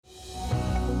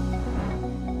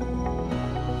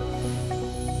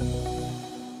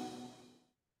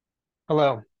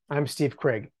Hello, I'm Steve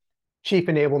Krig, Chief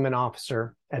Enablement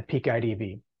Officer at Peak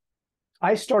IDV.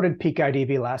 I started Peak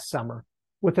IDV last summer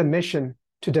with a mission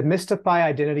to demystify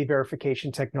identity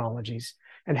verification technologies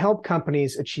and help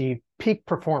companies achieve peak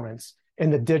performance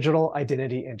in the digital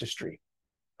identity industry.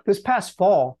 This past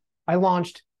fall, I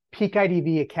launched Peak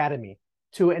IDV Academy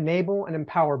to enable and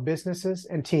empower businesses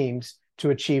and teams to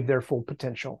achieve their full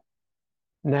potential.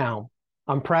 Now,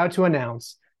 I'm proud to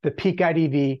announce the Peak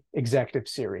IDV Executive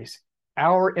Series,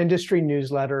 our industry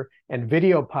newsletter and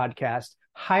video podcast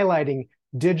highlighting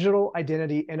digital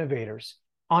identity innovators,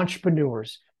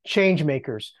 entrepreneurs, change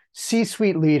makers,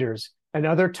 C-suite leaders, and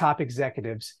other top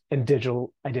executives in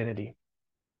digital identity.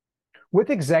 With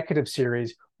Executive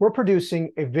Series, we're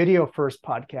producing a video-first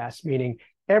podcast, meaning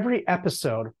every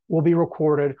episode will be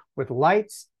recorded with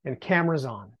lights and cameras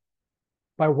on.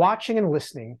 By watching and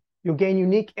listening, you'll gain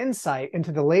unique insight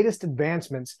into the latest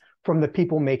advancements from the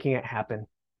people making it happen.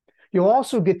 You'll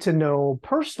also get to know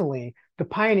personally the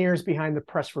pioneers behind the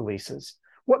press releases,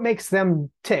 what makes them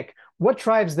tick, what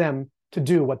drives them to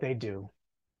do what they do.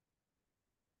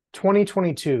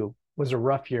 2022 was a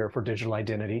rough year for digital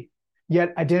identity,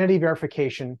 yet identity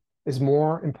verification is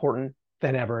more important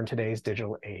than ever in today's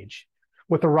digital age.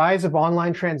 With the rise of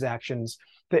online transactions,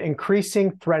 the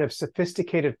increasing threat of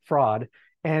sophisticated fraud,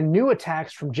 and new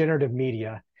attacks from generative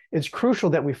media, it's crucial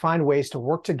that we find ways to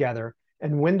work together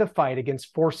and win the fight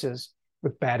against forces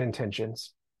with bad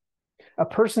intentions. A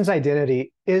person's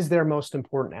identity is their most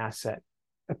important asset.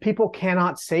 If people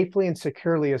cannot safely and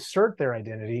securely assert their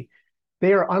identity,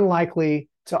 they are unlikely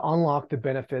to unlock the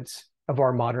benefits of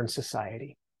our modern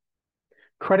society.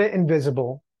 Credit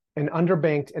invisible and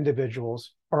underbanked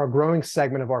individuals are a growing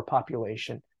segment of our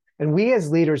population, and we as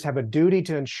leaders have a duty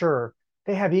to ensure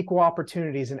they have equal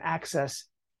opportunities and access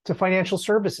to financial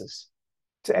services,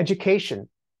 to education,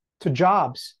 to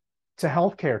jobs, to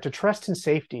healthcare, to trust and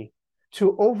safety,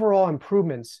 to overall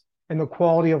improvements in the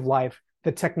quality of life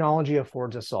that technology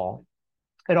affords us all.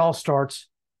 It all starts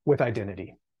with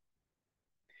identity.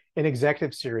 In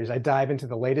Executive Series, I dive into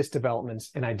the latest developments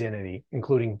in identity,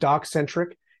 including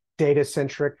doc-centric,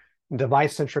 data-centric, and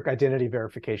device-centric identity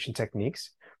verification techniques,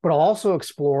 but I'll also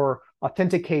explore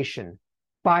authentication,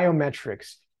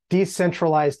 biometrics,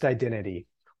 decentralized identity,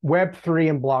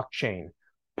 Web3 and blockchain,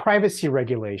 privacy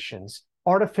regulations,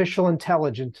 artificial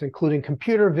intelligence, including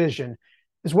computer vision,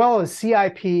 as well as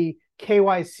CIP,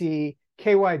 KYC,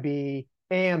 KYB,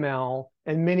 AML,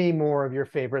 and many more of your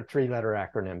favorite three-letter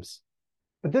acronyms.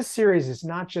 But this series is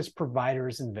not just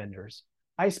providers and vendors.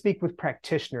 I speak with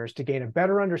practitioners to gain a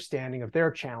better understanding of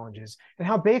their challenges and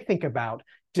how they think about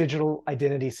digital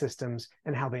identity systems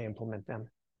and how they implement them.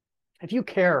 If you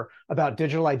care about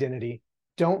digital identity,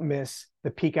 don't miss the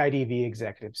Peak IDV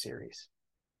Executive Series.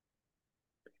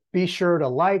 Be sure to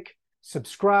like,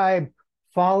 subscribe,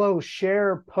 follow,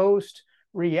 share, post,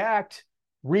 react,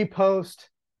 repost,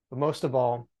 but most of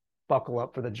all, buckle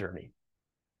up for the journey.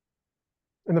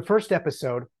 In the first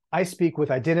episode, I speak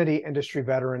with identity industry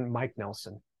veteran Mike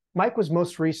Nelson. Mike was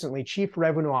most recently Chief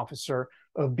Revenue Officer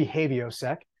of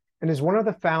Behaviosec and is one of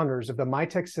the founders of the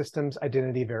Mitek Systems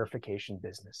identity verification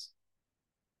business.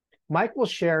 Mike will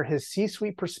share his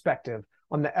C-suite perspective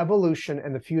on the evolution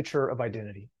and the future of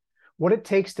identity, what it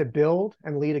takes to build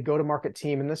and lead a go-to-market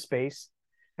team in this space,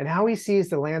 and how he sees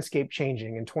the landscape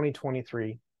changing in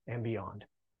 2023 and beyond.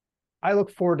 I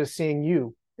look forward to seeing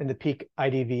you in the Peak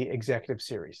IDV Executive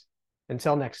Series.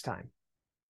 Until next time.